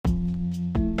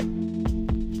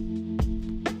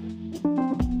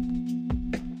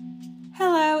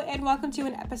and welcome to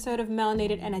an episode of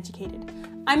Melanated and Educated.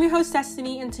 I'm your host,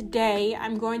 Destiny, and today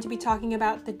I'm going to be talking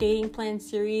about the Dating Plan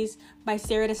series by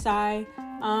Sara Desai.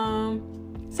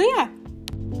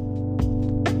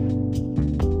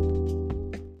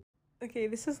 Okay,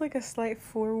 this is like a slight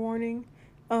forewarning.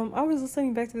 I was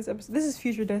listening back to this episode. This is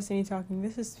Future Destiny talking.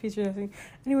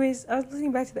 Anyways, I was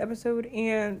listening back to the episode,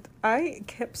 and I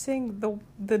kept saying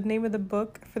the name of the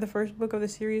book for the first book of the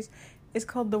series is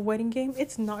called The Wedding Game.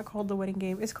 It's not called The Wedding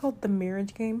Game. It's called The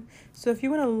Marriage Game. So if you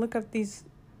want to look up these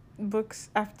books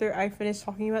after I finish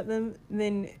talking about them,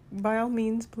 then by all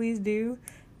means, please do.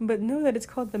 But know that it's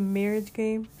called The Marriage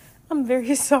Game. I'm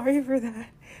very sorry for that.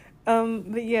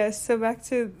 But yeah, so back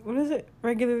to, what is it?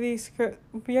 Regularly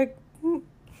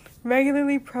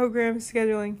programmed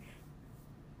scheduling.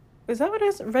 Is that what it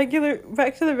is? Back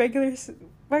to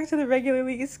the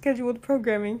regularly scheduled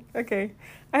programming. Okay.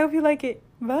 I hope you like it.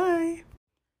 Bye.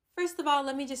 First of all,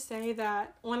 let me just say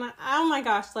that when I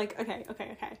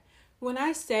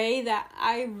say that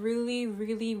I really,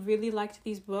 really, really liked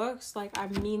these books, like, I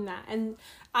mean that. And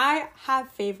I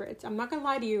have favorites. I'm not gonna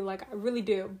lie to you, like, I really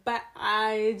do. But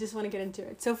I just want to get into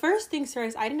it. So first things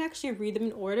first, I didn't actually read them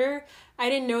in order. I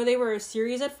didn't know they were a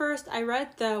series at first. I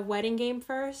read The Wedding Game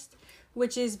first,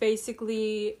 which is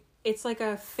basically, it's like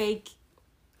a fake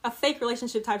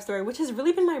relationship type story, which has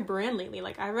really been my brand lately.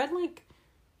 Like, I read, like,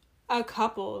 a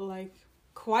couple, like,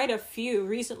 quite a few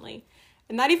recently.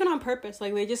 And not even on purpose.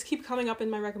 Like, they just keep coming up in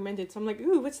my recommended. So I'm like,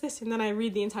 ooh, what's this? And then I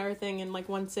read the entire thing in, like,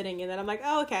 one sitting. And then I'm like,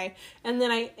 oh, okay. And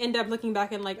then I end up looking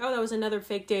back and, like, oh, that was another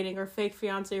fake dating or fake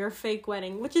fiance or fake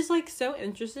wedding. Which is, like, so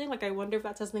interesting. Like, I wonder if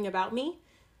that says something about me.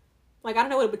 Like, I don't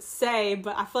know what it would say,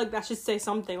 but I feel like that should say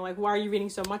something. Like, why are you reading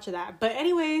so much of that? But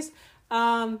anyways,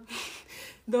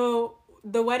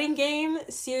 the Wedding Game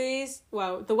series,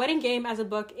 The Wedding Game as a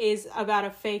book is about a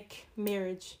fake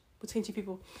marriage between two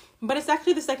people. But it's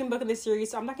actually the second book in this series,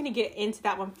 so I'm not going to get into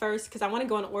that one first because I want to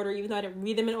go in order, even though I didn't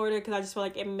read them in order, because I just feel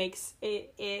like it makes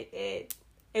it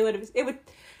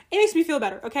makes me feel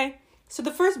better, okay? So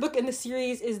the first book in the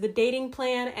series is The Dating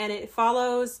Plan, and it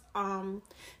follows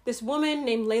this woman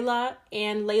named Layla,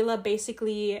 and Layla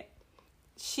basically,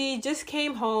 she just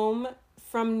came home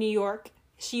from New York.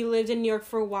 She lived in New York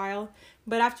for a while,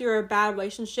 but after a bad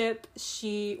relationship,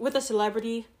 with a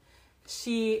celebrity,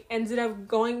 she ended up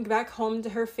going back home to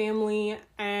her family,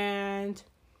 and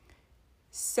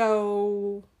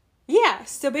so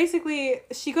basically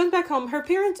she goes back home. Her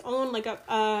parents own like I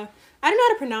don't know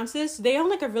how to pronounce this. They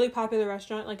own like a really popular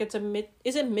restaurant. Like, is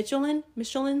it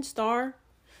Michelin star?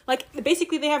 Like,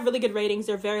 basically they have really good ratings.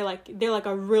 They're like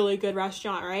a really good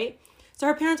restaurant, right? So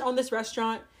her parents own this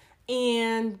restaurant,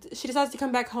 and she decides to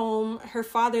come back home. Her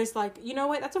father's like, you know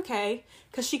what, that's okay,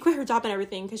 because she quit her job and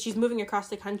everything because she's moving across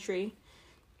the country.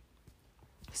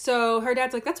 So her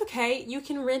dad's like, that's okay, you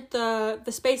can rent the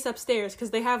space upstairs,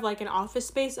 because they have like an office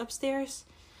space upstairs.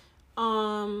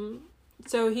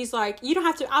 So he's like, you don't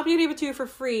have to, I'll be able to for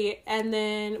free. And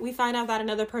then we find out that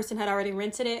another person had already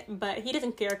rented it, but he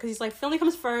doesn't care because he's like, family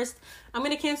comes first, I'm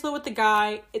gonna cancel it with the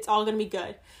guy, it's all gonna be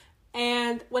good.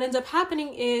 And what ends up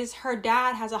happening is her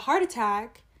dad has a heart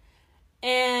attack,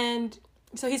 and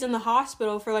so he's in the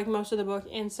hospital for like most of the book,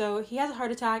 and so he has a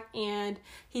heart attack, and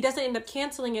he doesn't end up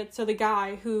canceling it, so the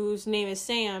guy, whose name is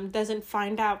Sam, doesn't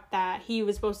find out that he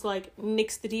was supposed to like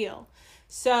nix the deal.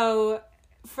 So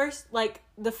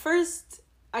the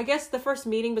first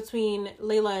meeting between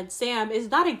Layla and Sam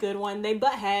is not a good one. They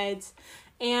butt heads,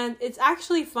 and it's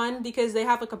actually fun because they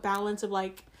have like a balance of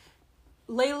like,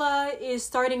 Layla is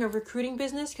starting a recruiting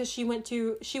business because she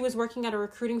was working at a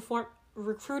recruiting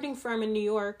firm in New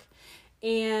York,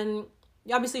 and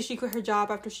obviously she quit her job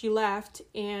after she left,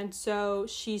 and so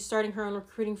she's starting her own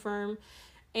recruiting firm.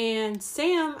 And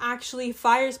Sam actually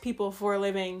fires people for a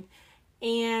living,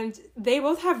 and they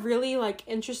both have really like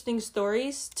interesting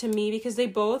stories to me because they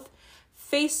both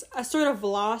face a sort of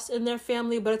loss in their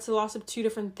family, but it's a loss of two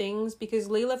different things, because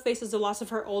Layla faces the loss of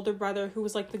her older brother, who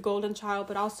was like the golden child,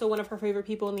 but also one of her favorite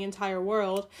people in the entire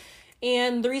world.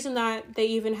 And the reason that they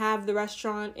even have the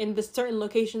restaurant in the certain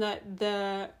location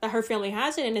that her family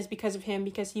has it in is because of him,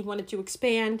 because he wanted to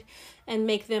expand and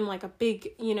make them like a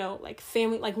big, like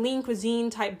family, like lean cuisine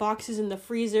type boxes in the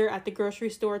freezer at the grocery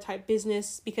store type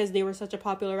business, because they were such a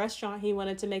popular restaurant. He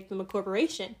wanted to make them a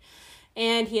corporation,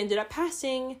 and he ended up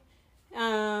passing,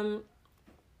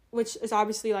 which is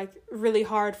obviously like really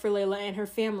hard for Layla and her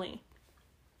family.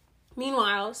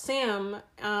 Meanwhile, Sam,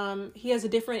 he has a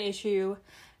different issue,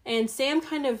 and Sam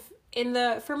kind of,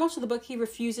 for most of the book, he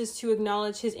refuses to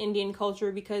acknowledge his Indian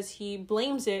culture because he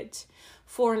blames it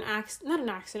for not an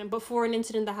accident, but for an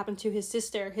incident that happened to his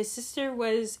sister. His sister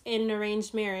was in an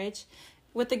arranged marriage,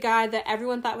 with a guy that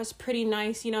everyone thought was pretty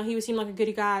nice. You know, he seemed like a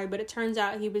good guy, but it turns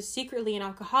out he was secretly an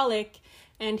alcoholic,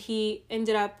 and he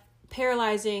ended up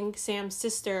paralyzing Sam's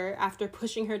sister after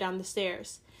pushing her down the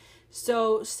stairs.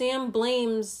 So Sam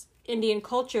blames Indian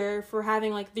culture for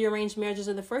having, like, the arranged marriages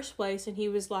in the first place, and he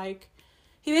was like,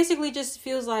 he basically just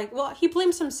feels like, well, he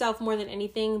blames himself more than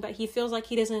anything, but he feels like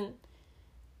he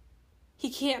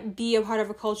can't be a part of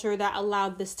a culture that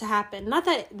allowed this to happen. Not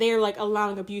that they're, like,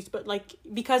 allowing abuse, but, like,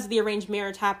 because of the arranged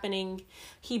marriage happening,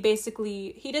 he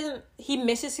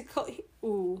misses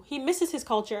his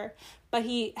culture, but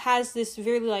he has this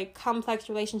very, like, complex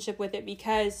relationship with it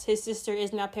because his sister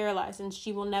is now paralyzed and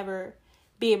she will never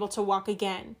be able to walk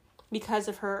again because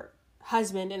of her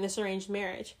husband in this arranged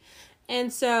marriage.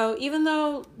 And so even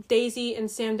though Daisy and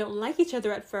Sam don't like each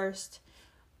other at first,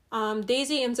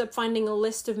 Daisy ends up finding a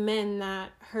list of men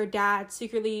that her dad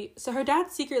secretly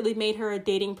made her a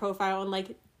dating profile on,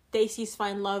 like, Daisy's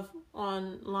Find Love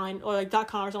online or, like,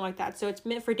 .com or something like that. So it's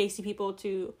meant for Daisy people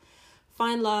to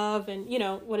find love and, you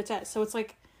know, what it says. So it's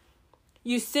like,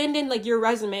 you send in, like, your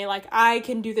resume, like, I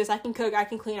can do this, I can cook, I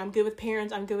can clean, I'm good with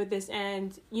parents, I'm good with this,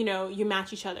 and, you know, you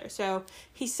match each other. So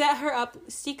he set her up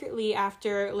secretly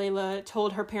after Layla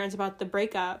told her parents about the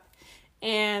breakup.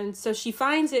 And so she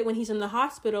finds it when he's in the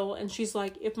hospital, and she's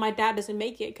like, if my dad doesn't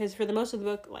make it, because for the most of the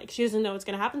book, like, she doesn't know what's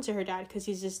going to happen to her dad, because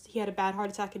he had a bad heart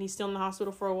attack and he's still in the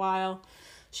hospital for a while.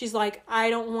 She's like,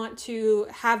 I don't want to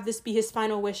have this be his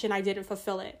final wish and I didn't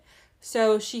fulfill it.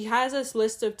 So she has this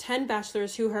list of 10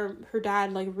 bachelors who her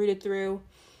dad, like, rooted through.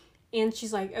 And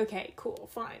she's like, okay, cool,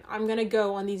 fine. I'm going to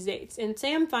go on these dates. And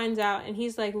Sam finds out, and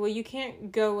he's like, well, you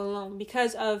can't go alone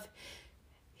because of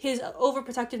his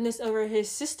overprotectiveness over his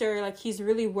sister. Like, he's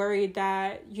really worried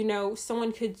that, you know,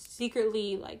 someone could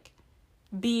secretly, like,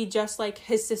 be just like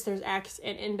his sister's ex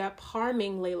and end up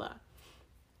harming Layla.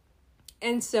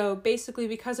 And so basically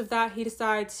because of that, they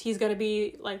decide that he's going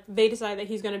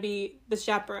to be the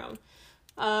chaperone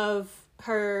of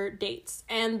her dates.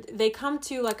 And they come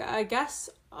to, like, I guess,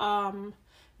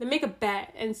 they make a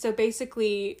bet. And so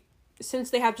basically, since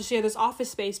they have to share this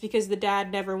office space because the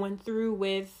dad never went through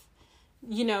with,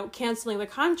 you know, canceling the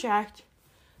contract,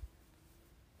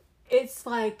 it's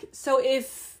like, so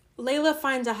if Layla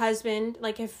finds a husband,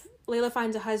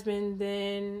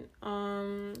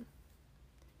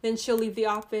 then she'll leave the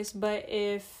office, but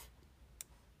if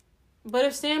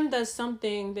Sam does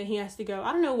something, then he has to go.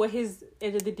 I don't know what his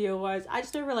end of the deal was. I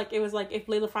just remember, like, it was like, if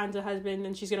Layla finds a husband,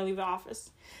 then she's gonna leave the office.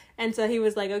 And so he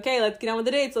was like, okay, let's get on with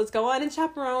the dates, let's go on and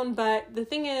chaperone. But the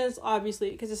thing is,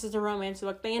 obviously, because this is a romance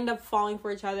book, they end up falling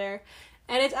for each other.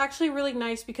 And it's actually really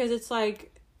nice because it's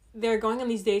like, they're going on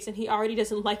these dates and he already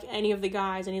doesn't like any of the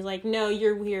guys. And he's like, no,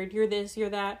 you're weird, you're this, you're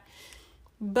that.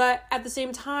 But at the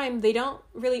same time, they don't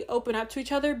really open up to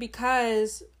each other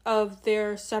because of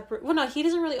their separate... Well, no, he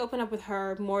doesn't really open up with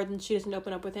her more than she doesn't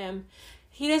open up with him.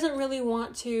 He doesn't really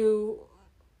want to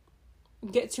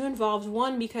get too involved.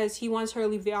 One, because he wants her to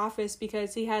leave the office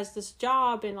because he has this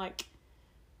job and, like,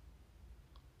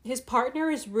 his partner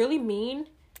is really mean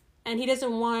and he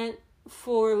doesn't want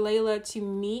for Layla to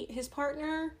meet his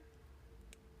partner.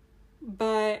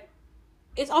 But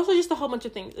it's also just a whole bunch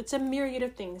of things. It's a myriad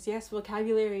of things. Yes,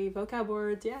 vocabulary, vocab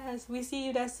words. Yes, we see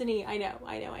you, Destiny. I know.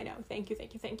 Thank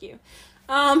you.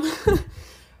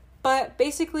 But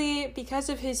basically, because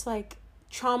of his, like,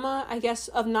 trauma, I guess,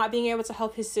 of not being able to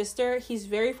help his sister, he's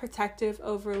very protective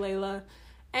over Layla.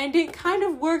 And it kind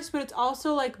of works, but it's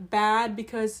also, like, bad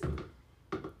because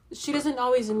she doesn't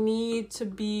always need to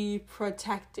be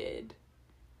protected.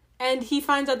 And he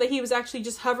finds out that he was actually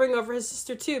just hovering over his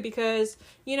sister too, because,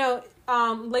 you know,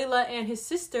 Layla and his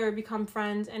sister become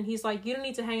friends, and he's like, you don't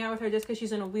need to hang out with her just because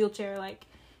she's in a wheelchair. Like,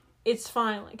 it's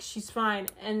fine. Like, she's fine.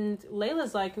 And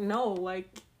Layla's like, no,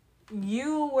 like,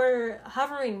 you were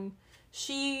hovering.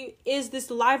 She is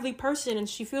this lively person, and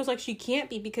she feels like she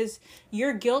can't be because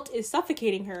your guilt is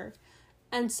suffocating her.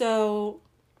 And so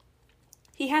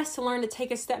he has to learn to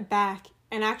take a step back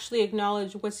and actually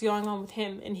acknowledge what's going on with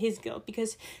him and his guilt,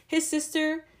 because his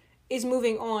sister is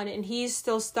moving on and he's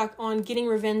still stuck on getting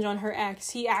revenge on her ex.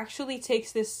 He actually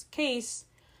takes this case,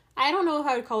 I don't know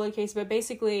how to call it a case, but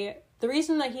basically the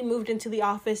reason that he moved into the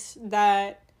office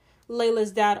that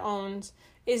Layla's dad owns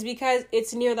is because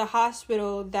it's near the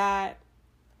hospital that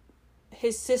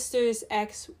his sister's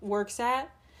ex works at.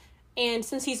 And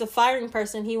since he's a firing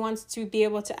person, he wants to be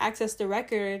able to access the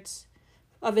records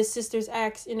of his sister's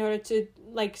ex in order to,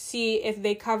 like, see if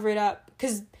they cover it up.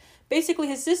 Because basically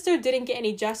his sister didn't get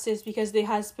any justice because the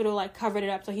hospital, like, covered it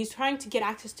up. So he's trying to get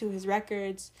access to his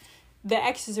records, the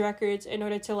ex's records, in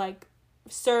order to, like,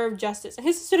 serve justice. And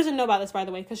his sister doesn't know about this, by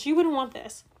the way, because she wouldn't want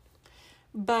this.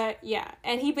 But yeah,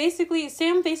 and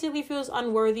Sam basically feels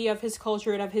unworthy of his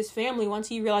culture and of his family once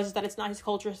he realizes that it's not his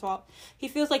culture's fault. He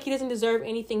feels like he doesn't deserve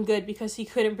anything good because he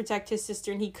couldn't protect his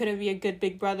sister and he couldn't be a good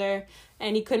big brother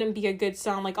and he couldn't be a good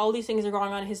son. Like, all these things are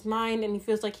going on in his mind, and he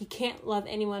feels like he can't love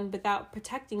anyone without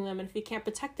protecting them. And if he can't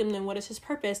protect them, then what is his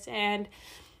purpose? And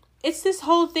it's this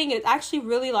whole thing. It's actually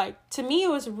really, like, to me, it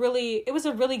was a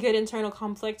really good internal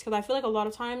conflict, because I feel like a lot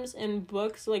of times in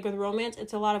books, like with romance,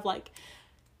 it's a lot of like,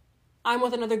 I'm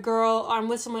with another girl, or I'm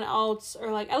with someone else,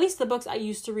 or like, at least the books I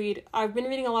used to read. I've been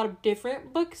reading a lot of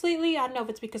different books lately. I don't know if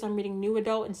it's because I'm reading new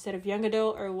adult instead of young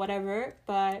adult or whatever,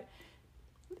 but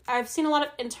I've seen a lot of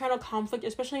internal conflict,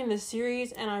 especially in this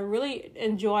series, and I really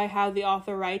enjoy how the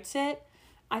author writes it.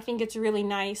 I think it's really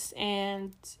nice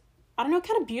and, I don't know,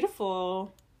 kind of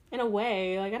beautiful in a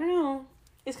way. Like, I don't know.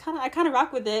 I kind of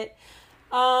rock with it.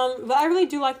 But I really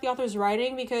do like the author's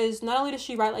writing, because not only does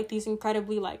she write like these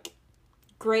incredibly like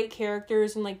great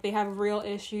characters and like they have real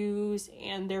issues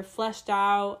and they're fleshed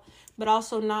out, but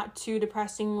also not too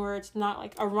depressing where it's not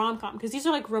like a rom-com, because these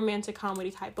are like romantic comedy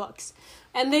type books,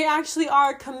 and they actually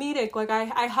are comedic. Like,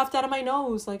 I huffed out of my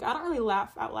nose. Like, I don't really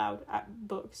laugh out loud at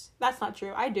books. That's not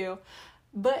true. I do,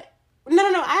 but no,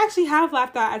 I actually have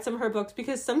laughed at some of her books,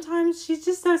 because sometimes she's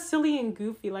just so silly and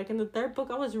goofy. Like in the third book,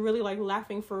 I was really like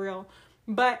laughing for real.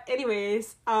 But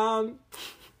anyways,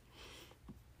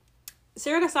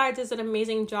 Sarah Decides does an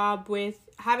amazing job with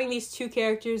having these two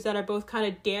characters that are both kind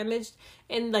of damaged,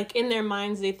 and like in their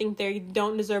minds they think they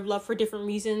don't deserve love for different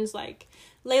reasons. Like,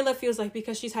 Layla feels like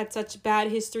because she's had such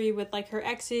bad history with like her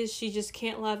exes, she just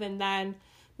can't love, and then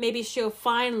maybe she'll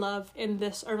find love in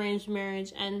this arranged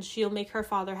marriage and she'll make her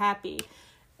father happy.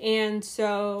 And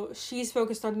so she's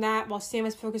focused on that, while Sam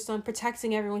is focused on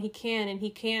protecting everyone he can, and he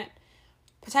can't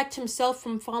protect himself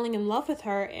from falling in love with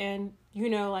her, and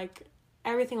like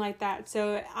everything like that.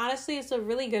 So honestly, it's a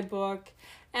really good book,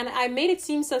 and I made it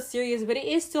seem so serious, but it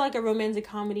is still like a romantic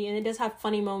comedy, and it does have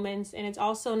funny moments, and it's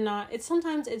also not,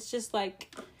 sometimes it's just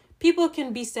like people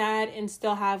can be sad and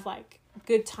still have like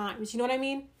good times, you know what I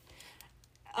mean?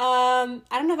 I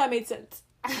don't know if that made sense.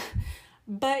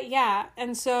 But yeah,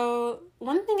 and so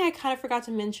one thing I kind of forgot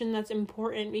to mention that's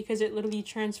important, because it literally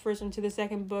transfers into the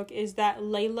second book, is that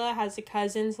Layla has a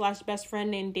cousin / best friend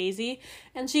named Daisy,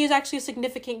 and she is actually a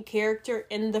significant character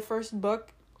in the first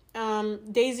book.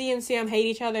 Daisy and Sam hate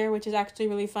each other, which is actually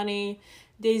really funny.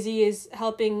 Daisy is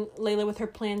helping Layla with her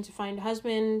plan to find a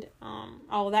husband,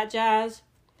 all of that jazz.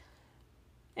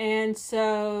 And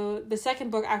so the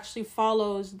second book actually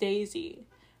follows Daisy,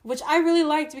 which I really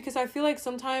liked, because I feel like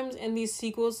sometimes in these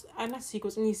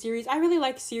in these series, I really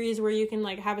like series where you can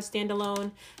like have a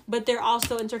standalone, but they're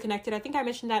also interconnected. I think I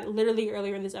mentioned that literally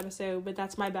earlier in this episode, but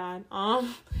that's my bad.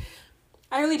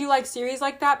 I really do like series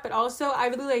like that, but also I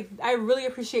really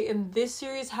appreciate in this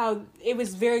series how it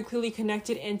was very clearly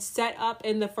connected and set up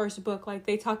in the first book. Like,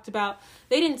 they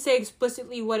didn't say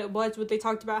explicitly what it was, but they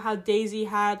talked about how Daisy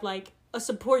had like a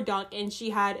support dog, and she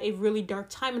had a really dark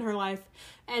time in her life,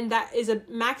 and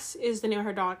Max is the name of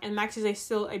her dog, and Max is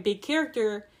still a big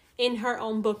character in her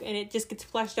own book, and it just gets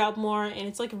fleshed out more, and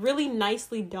it's like really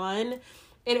nicely done,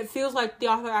 and it feels like the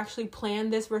author actually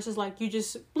planned this versus like you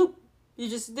just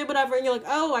did whatever, and you're like,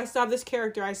 oh, I still have this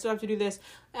character, I still have to do this,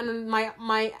 and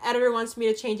my editor wants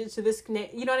me to change it to this,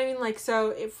 you know what I mean? Like, so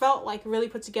it felt like really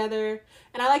put together,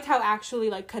 and I liked how actually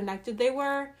like connected they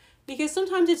were. Because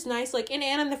sometimes it's nice, like in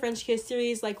Anna and the French Kiss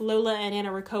series, like Lola and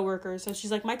Anna were co-workers. So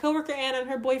she's like, my co-worker Anna and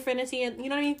her boyfriend is Ian, you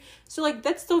know what I mean? So like,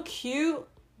 that's still cute,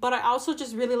 but I also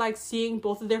just really like seeing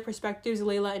both of their perspectives,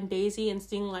 Layla and Daisy, and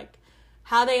seeing like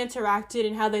how they interacted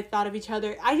and how they thought of each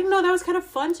other. I didn't know, that was kind of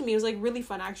fun to me. It was like really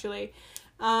fun, actually.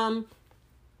 But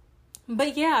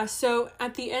yeah, so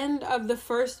at the end of the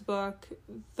first book,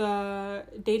 the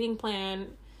dating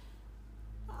plan,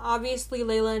 obviously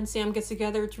Layla and Sam get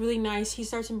together. It's really nice. He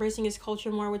starts embracing his culture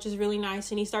more, which is really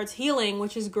nice, and he starts healing,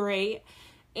 which is great.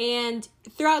 And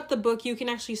throughout the book, you can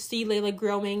actually see Layla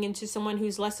growing into someone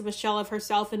who's less of a shell of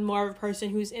herself and more of a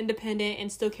person who's independent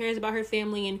and still cares about her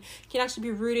family and can actually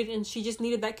be rooted, and she just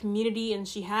needed that community, and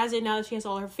she has it now that she has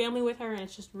all her family with her, and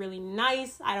it's just really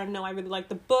nice. I don't know, I really liked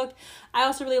the book. I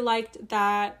also really liked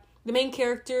that the main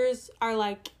characters are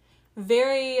like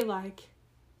very like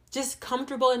just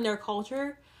comfortable in their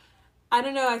culture. I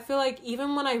don't know, I feel like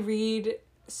even when I read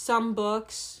some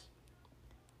books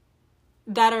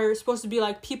that are supposed to be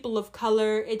like people of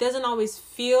color, it doesn't always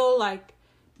feel like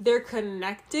they're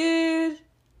connected.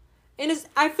 And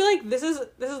I feel like this is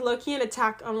low-key an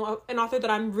attack on an author that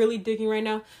I'm really digging right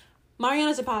now,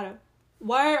 Mariana Zapata.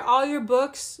 Why are all your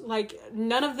books, like,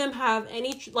 none of them have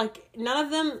any, like, none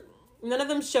of them None of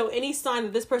them show any sign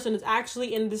that this person is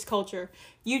actually in this culture.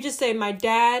 You just say, my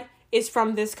dad is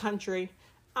from this country.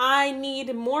 I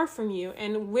need more from you.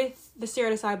 And with the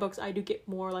Sarah Desai books, I do get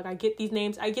more. Like, I get these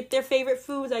names. I get their favorite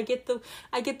foods. I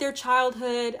get their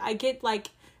childhood. I get, like,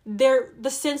 the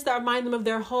scents that remind them of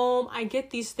their home. I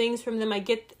get these things from them. I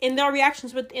get in their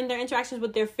interactions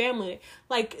with their family.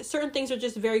 Like, certain things are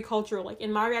just very cultural. Like,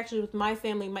 in my reactions with my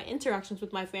family, my interactions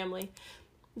with my family,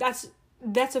 that's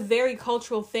a very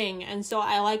cultural thing. And so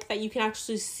I like that you can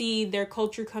actually see their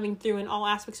culture coming through in all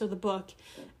aspects of the book,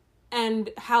 and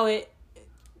how it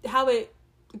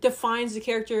defines the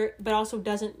character, but also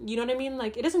doesn't, you know what I mean?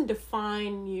 Like, it doesn't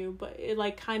define you, but it,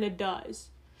 like, kind of does.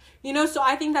 You know, so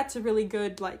I think that's a really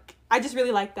good, like, I just really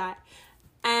like that.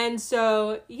 And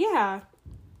so, yeah.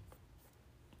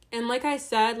 And like I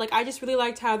said, like, I just really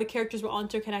liked how the characters were all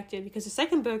interconnected, because the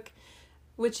second book,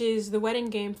 which is The Wedding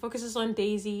Game, focuses on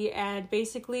Daisy, and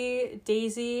basically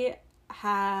Daisy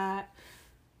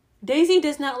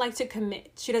does not like to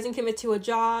commit. She doesn't commit to a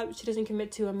job, she doesn't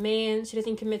commit to a man, she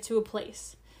doesn't commit to a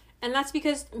place. And that's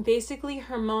because basically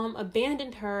her mom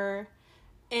abandoned her,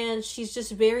 and she's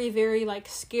just very, very, like,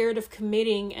 scared of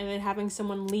committing and then having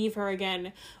someone leave her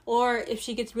again. Or if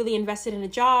she gets really invested in a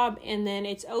job and then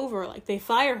it's over, like, they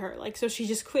fire her. Like, so she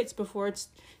just quits before it's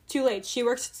too late. She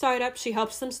works at startup, she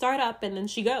helps them start up, and then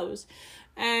she goes.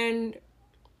 And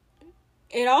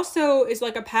it also is,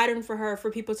 like, a pattern for her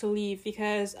for people to leave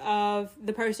because of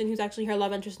the person who's actually her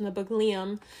love interest in the book,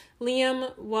 Liam.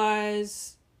 Liam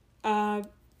was,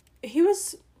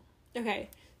 okay.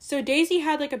 So Daisy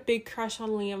had, like, a big crush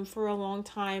on Liam for a long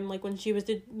time, like, when she was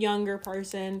the younger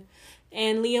person.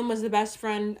 And Liam was the best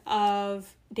friend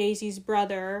of Daisy's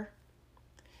brother.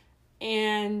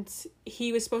 And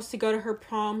he was supposed to go to her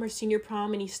prom, her senior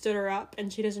prom, and he stood her up,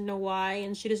 and she doesn't know why,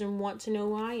 and she doesn't want to know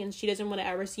why, and she doesn't want to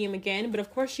ever see him again. But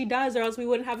of course she does, or else we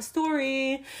wouldn't have a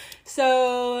story.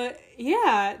 So,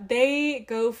 yeah, they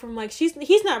go from, like,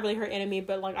 he's not really her enemy,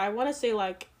 but, like, I want to say,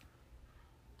 like,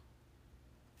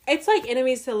 it's like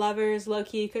enemies to lovers,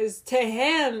 low-key, because to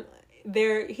him,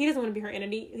 he doesn't want to be her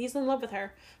enemy. He's in love with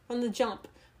her from the jump.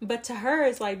 But to her,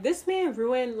 it's like, this man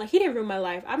ruined, like, he didn't ruin my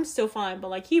life. I'm still fine, but,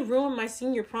 like, he ruined my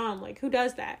senior prom. Like, who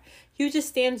does that? He just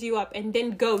stands you up and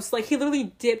then ghosts. Like, he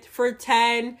literally dipped for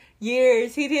 10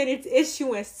 years. He didn't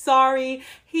issue a sorry.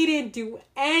 He didn't do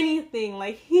anything.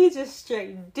 Like, he just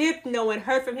straight dipped. No one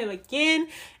heard from him again.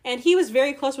 And he was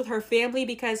very close with her family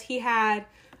because he had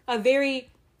a very,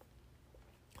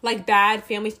 like, bad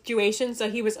family situation. So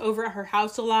he was over at her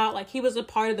house a lot. Like, he was a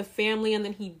part of the family, and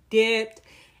then he dipped.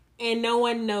 And no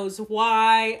one knows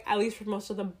why, at least for most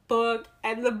of the book.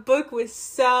 And the book was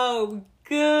so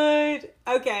good.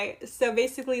 Okay, so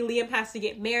basically Liam has to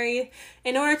get married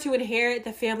in order to inherit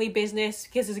the family business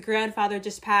because his grandfather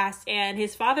just passed. And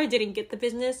his father didn't get the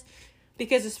business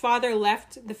because his father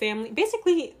left the family.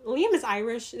 Basically, Liam is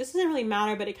Irish. This doesn't really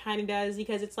matter, but it kind of does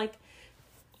because it's like,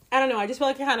 I don't know, I just feel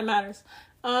like it kind of matters.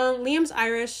 Liam's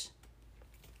Irish.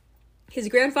 His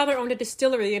grandfather owned a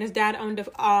distillery, and his dad owned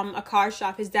a car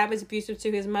shop. His dad was abusive to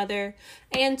his mother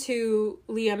and to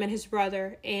Liam and his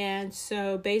brother. And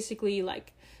so basically,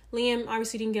 like, Liam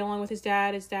obviously didn't get along with his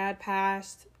dad. His dad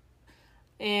passed.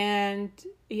 And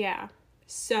yeah.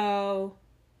 So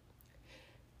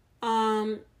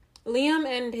Liam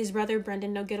and his brother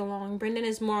Brendan don't get along. Brendan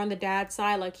is more on the dad's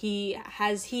side. Like, he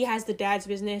has the dad's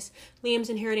business. Liam's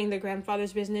inheriting the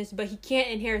grandfather's business, but he can't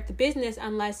inherit the business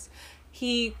unless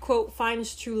he, quote,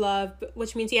 finds true love,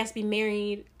 which means he has to be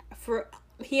married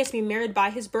by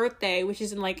his birthday, which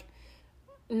is in, like,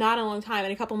 not a long time,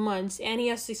 in a couple months, and he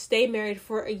has to stay married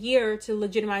for a year to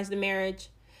legitimize the marriage,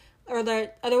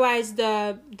 otherwise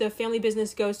the family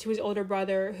business goes to his older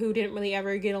brother, who didn't really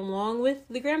ever get along with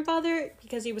the grandfather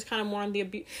because he was kind of more on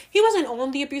he wasn't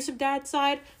on the abusive dad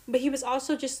side, but he was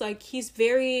also just, like, he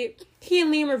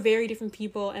and Liam are very different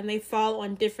people, and they fall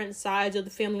on different sides of the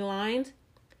family lines.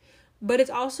 But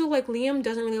it's also, like, Liam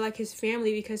doesn't really like his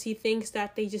family because he thinks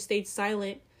that they just stayed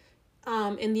silent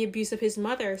in the abuse of his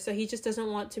mother. So he just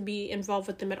doesn't want to be involved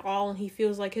with them at all. And he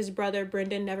feels like his brother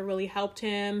Brendan never really helped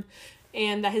him.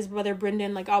 And that his brother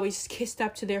Brendan, like, always kissed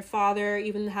up to their father.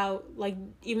 Even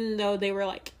though they were,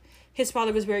 like, his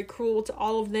father was very cruel to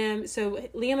all of them. So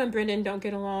Liam and Brendan don't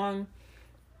get along.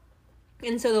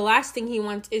 And so the last thing he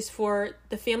wants is for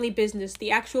the family business,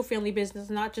 the actual family business,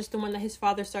 not just the one that his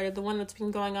father started, the one that's been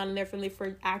going on in their family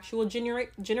for actual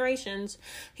generations.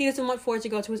 He doesn't want for it to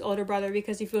go to his older brother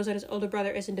because he feels that his older brother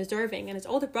isn't deserving. And his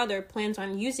older brother plans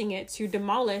on using it to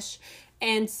demolish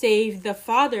and save the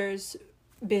father's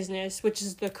business, which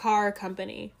is the car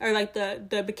company, or, like,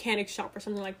 the mechanic shop or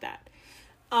something like that.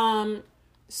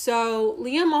 So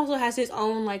Liam also has his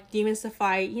own like demons to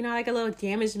fight, you know, like a little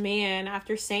damaged man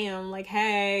after Sam. Like,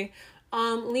 hey,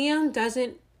 Liam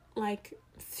doesn't like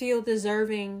feel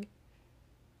deserving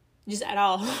just at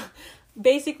all.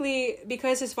 Basically,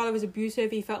 because his father was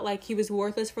abusive, he felt like he was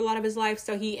worthless for a lot of his life.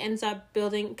 So he ends up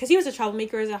building, because he was a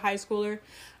troublemaker as a high schooler.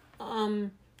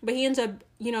 But he ends up,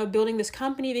 you know, building this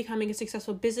company, becoming a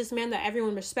successful businessman that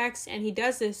everyone respects. And he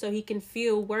does this so he can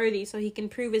feel worthy, so he can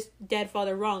prove his dead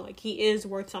father wrong. Like, he is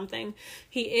worth something.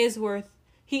 He is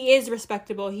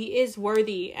respectable. He is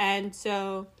worthy. And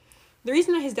so the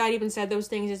reason that his dad even said those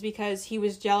things is because he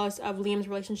was jealous of Liam's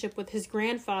relationship with his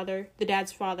grandfather, the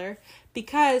dad's father,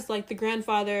 because, like, the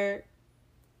grandfather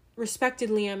respected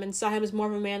Liam and saw him as more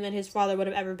of a man than his father would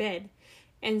have ever been.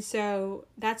 And so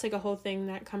that's, like, a whole thing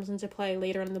that comes into play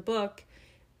later in the book.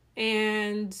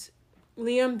 And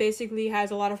Liam basically has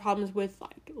a lot of problems with,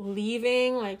 like,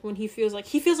 leaving, like, when he feels like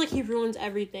he ruins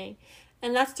everything.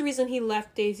 And that's the reason he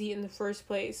left Daisy in the first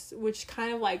place, which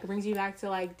kind of, like, brings you back to,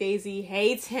 like, Daisy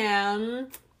hates him.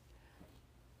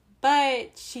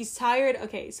 But she's tired.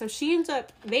 Okay, so they end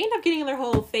up getting in their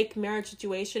whole fake marriage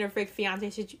situation or fake fiance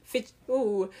situation.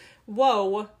 Ooh,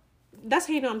 whoa. That's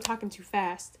how you know I'm talking too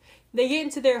fast. They get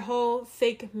into their whole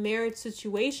fake marriage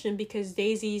situation because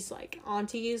Daisy's, like,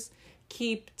 aunties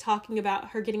keep talking about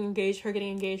her getting engaged.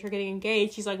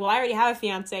 She's like, well, I already have a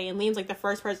fiance. And Liam's, like, the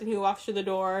first person who walks through the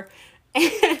door.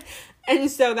 And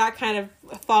so that kind of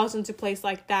falls into place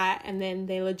like that. And then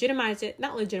they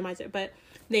not legitimize it, but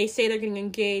they say they're getting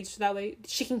engaged so that way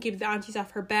she can keep the aunties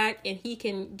off her back and he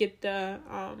can get the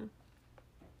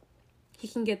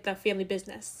family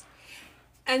business.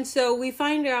 And so we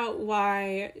find out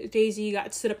why Daisy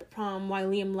got stood up at prom, why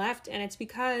Liam left, and it's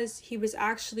because he was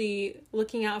actually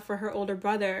looking out for her older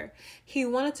brother. He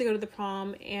wanted to go to the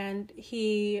prom, and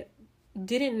he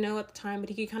didn't know at the time, but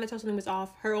he could kind of tell something was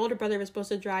off. Her older brother was supposed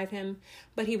to drive him,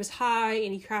 but he was high,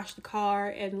 and he crashed the car,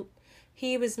 and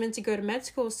he was meant to go to med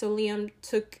school, so Liam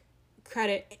took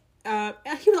credit. He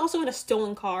was also in a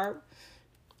stolen car.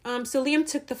 So Liam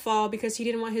took the fall because he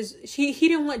didn't want he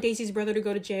didn't want Daisy's brother to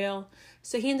go to jail.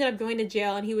 So he ended up going to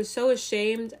jail, and he was so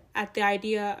ashamed at the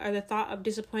idea or the thought of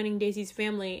disappointing Daisy's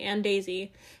family and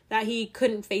Daisy that he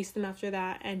couldn't face them after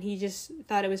that, and he just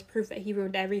thought it was proof that he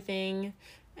ruined everything,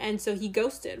 and so he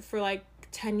ghosted for like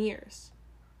 10 years.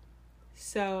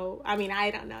 So, I mean, I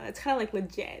don't know. It's kind of like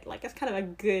legit. Like, that's kind of a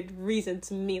good reason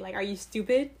to me. Like, are you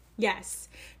stupid? Yes.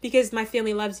 Because my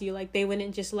family loves you. Like, they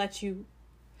wouldn't just let you,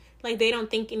 like, they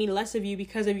don't think any less of you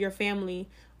because of your family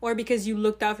or because you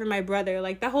looked out for my brother.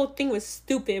 Like, that whole thing was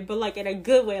stupid, but, like, in a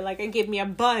good way. Like, it gave me a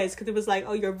buzz because it was like,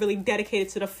 oh, you're really dedicated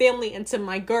to the family and to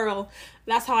my girl.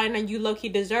 That's how I know you low-key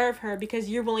deserve her, because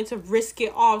you're willing to risk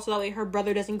it all so that way her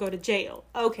brother doesn't go to jail.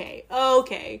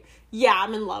 Okay. Yeah,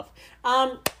 I'm in love.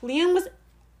 Liam was,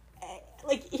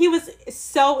 like, he was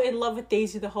so in love with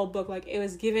Daisy the whole book. Like, it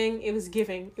was giving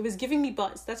me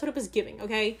buzz. That's what it was giving,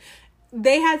 okay?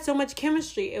 They had so much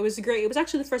chemistry. It was great. It was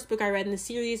actually the first book I read in the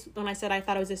series when I said I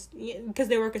thought it was this, because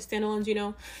they work as standalones, you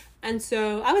know? And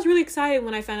so I was really excited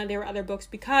when I found out there were other books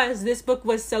because this book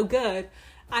was so good.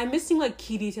 I'm missing, like,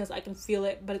 key details. I can feel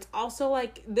it. But it's also,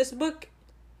 like, this book,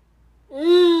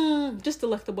 just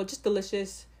delectable, just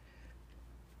delicious.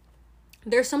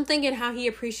 There's something in how he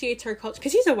appreciates her culture.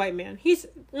 Because he's a white man. He's,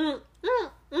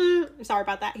 sorry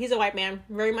about that. He's a white man,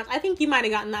 very much. I think you might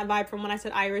have gotten that vibe from when I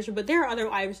said Irish, but there are other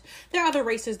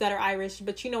races that are Irish,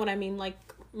 but you know what I mean. Like,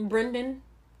 Brendan,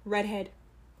 redhead.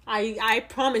 I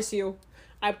promise you.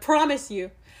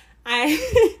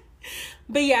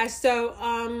 But yeah,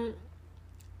 so,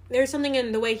 there's something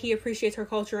in the way he appreciates her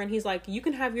culture, and he's like, you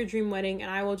can have your dream wedding,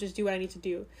 and I will just do what I need to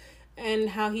do. And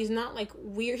how he's not, like,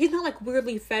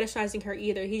 weirdly fetishizing her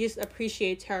either. He just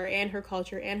appreciates her and her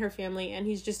culture and her family, and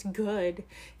he's just good.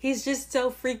 He's just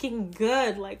so freaking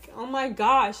good. Like, oh my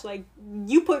gosh, like,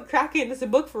 you put crack in this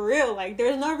book for real. Like,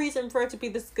 there's no reason for it to be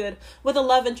this good, with a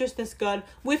love interest this good,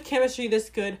 with chemistry this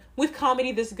good, with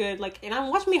comedy this good. Like, and I'm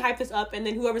watching me hype this up, and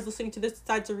then whoever's listening to this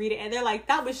decides to read it, and they're like,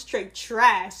 that was straight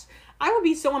trash. I would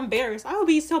be so embarrassed. I would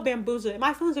be so bamboozled.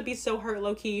 My feelings would be so hurt,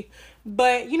 low-key.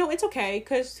 But, you know, it's okay,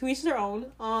 because to each their own.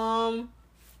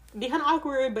 Be kind of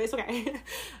awkward, but it's okay.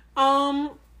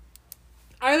 I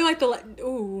really like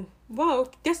ooh, whoa,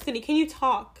 Destiny, can you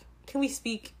talk? Can we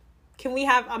speak? Can we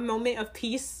have a moment of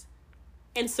peace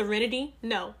and serenity?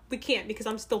 No, we can't, because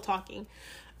I'm still talking.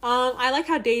 I like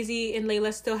how Daisy and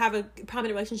Layla still have a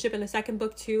prominent relationship in the second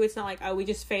book, too. It's not like, oh, we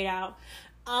just fade out.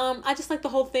 I just like the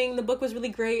whole thing. The book was really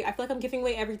great. I feel like I'm giving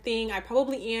away everything. I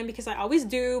probably am because I always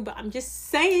do, but I'm just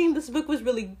saying this book was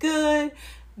really good.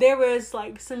 there was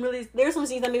like some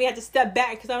scenes that maybe had to step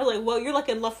back because I was like, well, you're like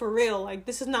in love for real. Like,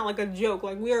 this is not like a joke.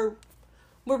 Like, we're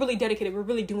really dedicated. We're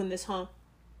really doing this, huh?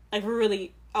 Like, we're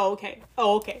really, oh, okay.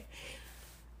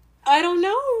 I don't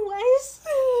know.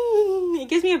 It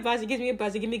gives me a buzz. It gives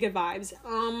me good vibes.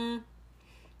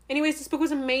 Anyways, this book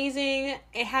was amazing.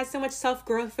 It had so much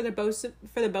self-growth for the both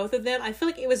of them. I feel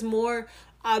like it was more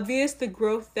obvious the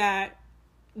growth that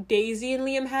Daisy and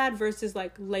Liam had versus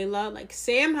like Layla. Like,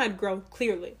 Sam had growth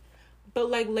clearly, but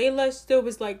like Layla still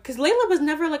was like, because Layla was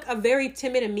never like a very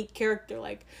timid and meek character.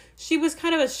 Like, she was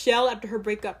kind of a shell after her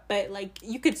breakup, but like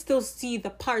you could still see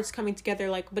the parts coming together.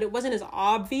 Like, but it wasn't as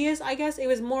obvious. I guess it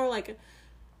was more like,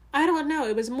 I don't know,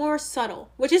 it was more subtle,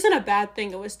 which isn't a bad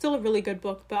thing. It was still a really good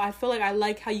book, but I feel like I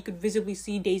like how you could visibly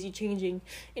see Daisy changing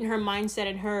in her mindset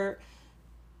and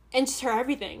just her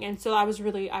everything. And so I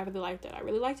really liked it. I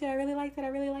really liked it.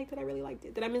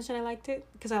 Did I mention I liked it?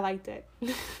 Because I liked it.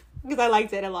 Because I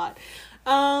liked it a lot.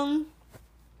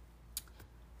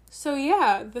 So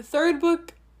yeah, the third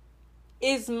book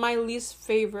is my least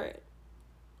favorite.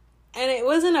 And it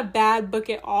wasn't a bad book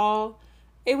at all.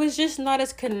 It was just not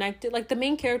as connected. Like, the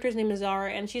main character's name is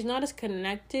Zara, and she's not as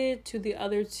connected to the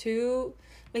other two.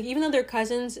 Like, even though they're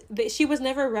cousins, she was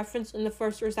never referenced in the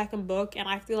first or second book, and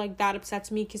I feel like that upsets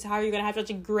me, because how are you going to have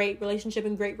such a great relationship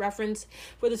and great reference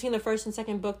between the first and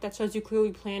second book that shows you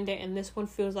clearly planned it, and this one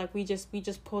feels like we just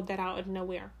pulled that out of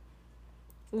nowhere.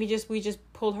 We just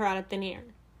pulled her out of thin air.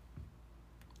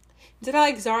 Did I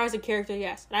like Zara as a character?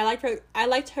 Yes. And I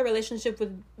liked her relationship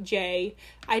with Jay.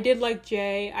 I did like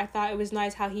Jay. I thought it was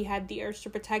nice how he had the urge to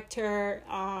protect her,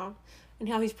 and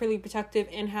how he's pretty protective,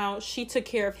 and how she took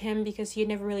care of him because he had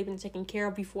never really been taken care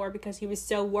of before because he was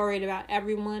so worried about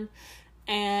everyone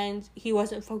and he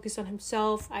wasn't focused on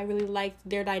himself. I really liked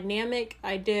their dynamic.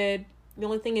 I did. The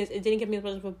only thing is, it didn't give me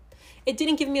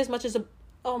as much of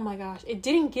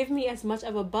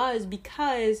a buzz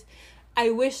because I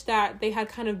wish that they had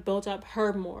kind of built up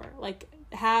her more. Like,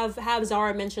 have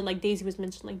Zara mentioned, like Daisy was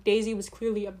mentioned. Like, Daisy was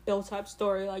clearly a built up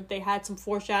story. Like, they had some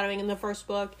foreshadowing in the first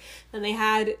book, and they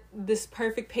had this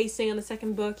perfect pacing in the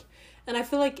second book. And I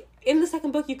feel like in the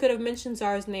second book you could have mentioned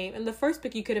Zara's name. In the first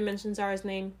book you could have mentioned Zara's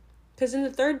name. Because in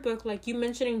the third book, like, you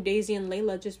mentioning Daisy and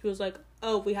Layla just feels like,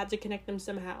 oh, we have to connect them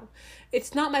somehow.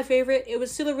 It's not my favorite. It was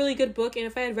still a really good book, and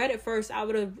if I had read it first, I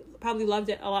would have probably loved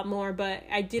it a lot more, but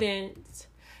I didn't.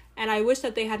 And I wish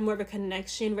that they had more of a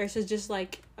connection versus just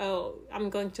like, oh, I'm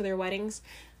going to their weddings.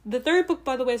 The third book,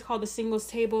 by the way, is called The Singles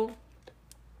Table.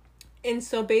 And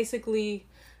so basically,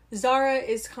 Zara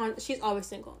is she's always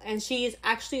single. And she is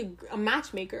actually a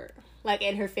matchmaker. Like,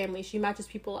 in her family, she matches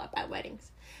people up at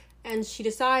weddings. And she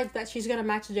decides that she's going to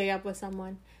match Jay up with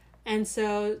someone. And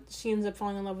so she ends up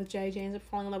falling in love with Jay. Jay ends up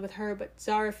falling in love with her. But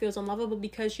Zara feels unlovable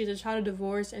because she's a child of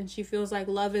divorce. And she feels like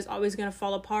love is always going to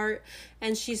fall apart.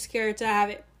 And she's scared to have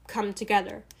it come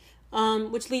together,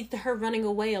 which leads to her running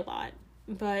away a lot,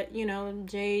 but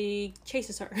Jay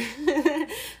chases her.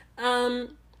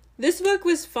 This book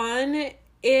was fun.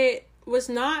 It was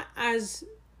not as,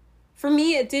 for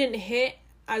me, it didn't hit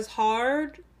as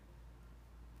hard,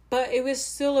 but it was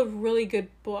still a really good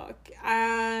book.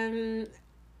 I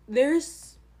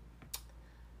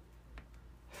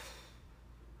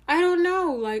don't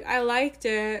know, like, I liked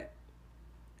it,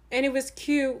 and it was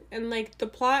cute, and like the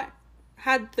plot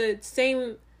had the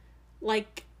same,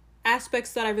 like,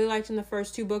 aspects that I really liked in the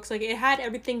first two books. Like, it had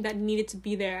everything that needed to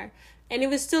be there. And it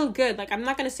was still good. Like, I'm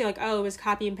not going to say, like, oh, it was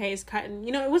copy and paste, cut. And,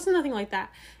 it wasn't nothing like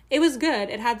that. It was good.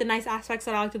 It had the nice aspects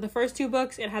that I liked in the first two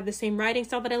books. It had the same writing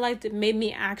style that I liked. It made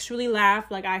me actually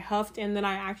laugh. Like, I huffed and then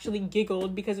I actually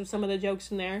giggled because of some of the jokes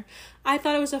in there. I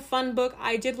thought it was a fun book.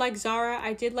 I did like Zara.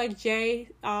 I did like Jay.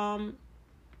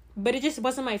 But it just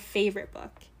wasn't my favorite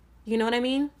book. You know what I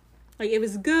mean? Like, it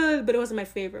was good, but it wasn't my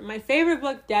favorite. My favorite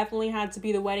book definitely had to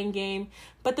be The Wedding Game.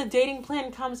 But The Dating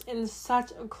Plan comes in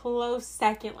such a close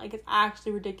second. Like, it's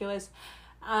actually ridiculous.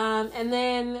 And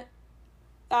then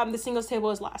The Singles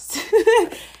Table is last.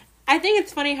 I think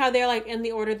it's funny how they're, like, in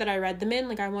the order that I read them in.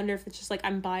 Like, I wonder if it's just, like,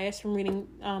 I'm biased from reading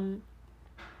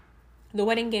The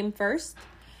Wedding Game first.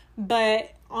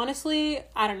 But honestly,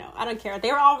 I don't know. I don't care.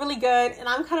 They were all really good. And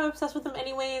I'm kind of obsessed with them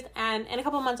anyways. And in a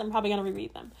couple of months, I'm probably going to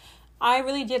reread them. I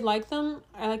really did like them.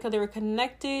 I like how they were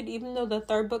connected, even though the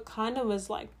third book kind of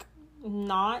was, like,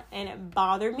 not, and it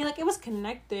bothered me. Like, it was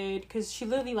connected, because she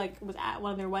literally, like, was at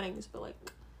one of their weddings, but,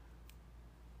 like,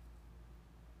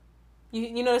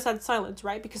 you notice that silence,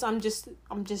 right? Because I'm just,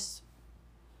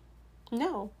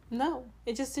 no,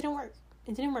 it just didn't work.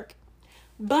 It didn't work.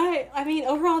 But, I mean,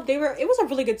 overall, it was a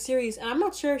really good series, and I'm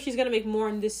not sure if she's gonna make more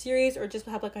in this series, or just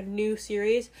have, like, a new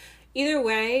series. Either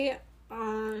way,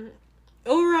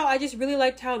 overall, I just really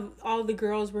liked how all the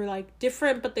girls were like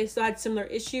different, but they still had similar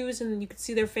issues, and you could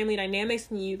see their family dynamics,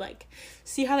 and you like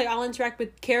see how they all interact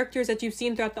with characters that you've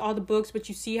seen throughout all the books, but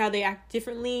you see how they act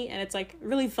differently, and it's like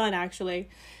really fun actually.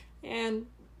 And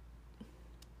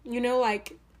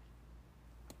like,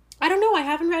 I don't know, I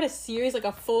haven't read a series, like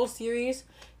a full series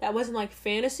that wasn't like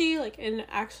fantasy, like in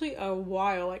actually a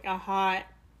while, like a hot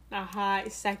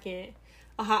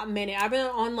minute. I've been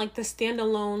on like the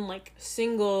standalone, like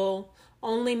single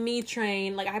only me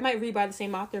train. Like I might read by the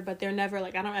same author, but they're never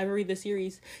like, I don't ever read the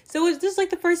series. So it's just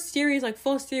like the first series, like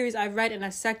full series I've read in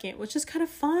a second, which is kind of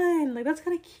fun. Like that's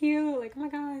kind of cute. Like, oh my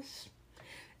gosh.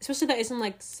 Especially that isn't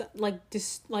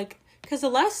because the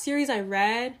last series I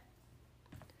read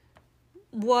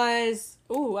was,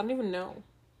 I don't even know.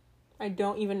 I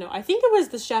think it was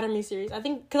the Shatter Me series. I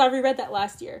think, because I reread that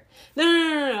last year.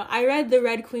 No. I read the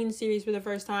Red Queen series for the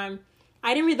first time.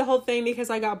 I didn't read the whole thing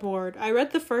because I got bored. I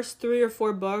read the first 3 or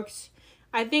 4 books.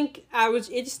 I think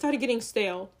it just started getting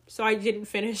stale, so I didn't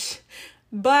finish.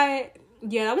 But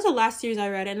yeah, that was the last series I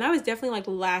read, and that was definitely like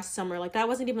last summer. Like that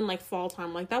wasn't even like fall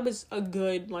time. Like that was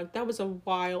that was a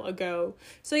while ago.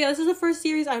 So yeah, this is the first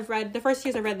series I've read. The first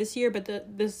series I read this year, but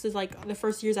this is like the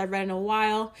first series I've read in a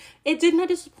while. It did not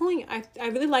disappoint. I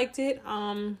really liked it.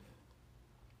 I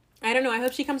don't know. I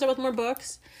hope she comes out with more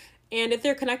books. And if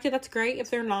they're connected, that's great. If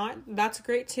they're not, that's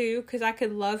great too. Because I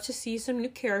could love to see some new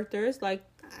characters. Like,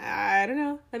 I don't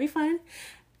know. That'd be fun.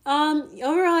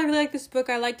 Overall, I really like this book.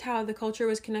 I liked how the culture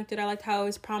was connected. I liked how it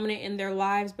was prominent in their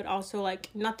lives, but also like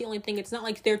not the only thing. It's not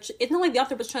like the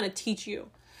author was trying to teach you.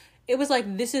 It was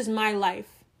like, this is my life.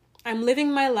 I'm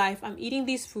living my life. I'm eating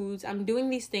these foods. I'm doing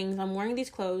these things. I'm wearing these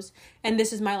clothes, and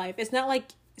this is my life. It's not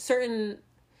like certain,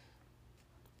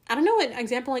 I don't know an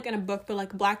example like in a book, but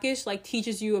like Blackish like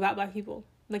teaches you about Black people.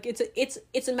 Like it's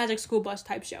a Magic School Bus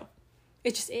type show.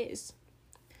 It just is.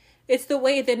 It's the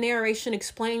way the narration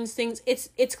explains things.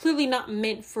 It's clearly not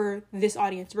meant for this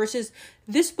audience, versus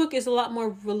this book is a lot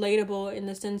more relatable in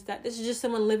the sense that this is just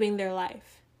someone living their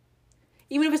life.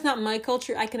 Even if it's not my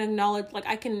culture, I can acknowledge, like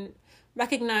I can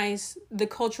recognize the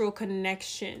cultural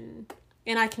connection,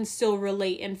 and I can still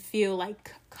relate and feel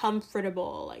like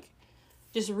comfortable, like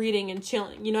just reading and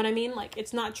chilling. You know what I mean? Like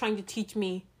it's not trying to teach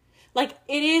me. Like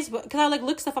it is, but because I like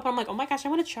look stuff up, I'm like, oh my gosh, I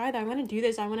want to try that. I want to do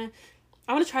this. I want to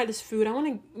try this food. I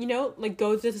want to, like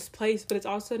go to this place, but it's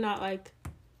also not like,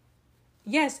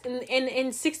 yes. And in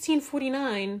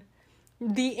 1649,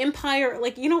 the empire,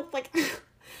 like, like,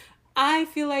 I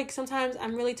feel like sometimes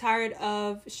I'm really tired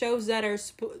of shows that are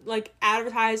like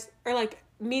advertised, or like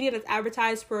media that's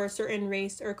advertised for a certain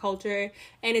race or culture,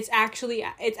 and it's actually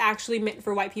meant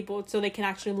for white people so they can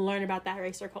actually learn about that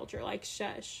race or culture. Like,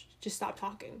 shush, just stop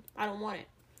talking. I don't want it.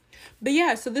 But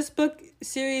yeah, so this book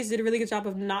series did a really good job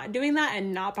of not doing that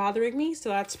and not bothering me, so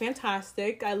that's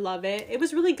fantastic. I love it. It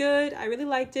was really good. I really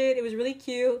liked it. It was really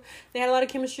cute. They had a lot of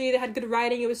chemistry. They had good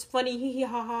writing. It was funny. Hee hee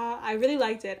ha ha. I really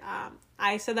liked it.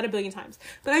 I said that a billion times,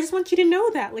 but I just want you to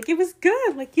know that, like, it was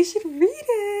good. Like, you should read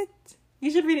it. You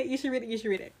should read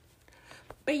it.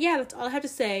 But yeah, that's all I have to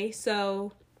say.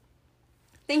 So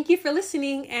thank you for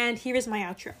listening, and here is my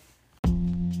outro.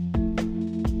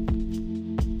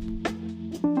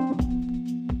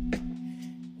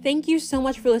 Thank you so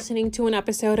much for listening to an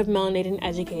episode of Melanated and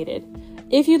Educated.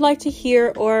 If you'd like to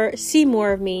hear or see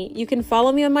more of me, you can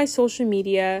follow me on my social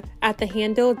media at the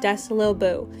handle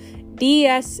Deslilboo.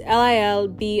 DSLILBOO.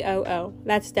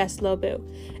 That's Deslilboo.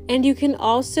 And you can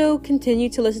also continue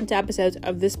to listen to episodes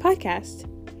of this podcast.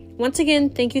 Once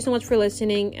again, thank you so much for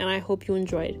listening, and I hope you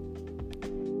enjoyed.